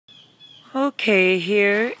Okay,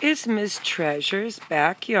 here is Miss Treasure's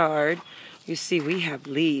backyard. You see, we have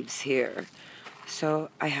leaves here. So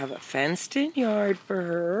I have a fenced-in yard for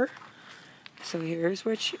her. So here's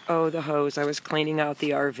what the hose. I was cleaning out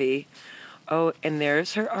the RV. Oh, and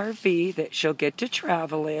there's her RV that she'll get to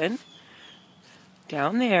travel in.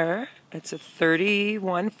 Down there, it's a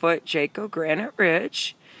 31-foot Jayco Granite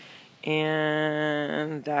Ridge.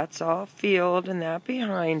 And that's all field and that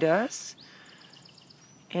behind us.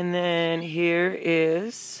 And then here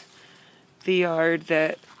is the yard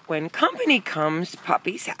that when company comes,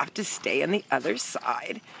 puppies have to stay on the other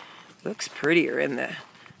side. Looks prettier in the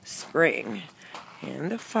spring.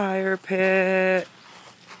 And the fire pit.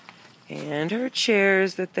 And her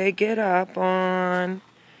chairs that they get up on.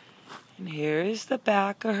 And here's the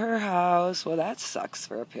back of her house. Well, that sucks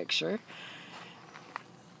for a picture.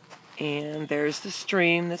 And there's the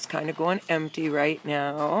stream that's kind of going empty right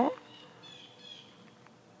now.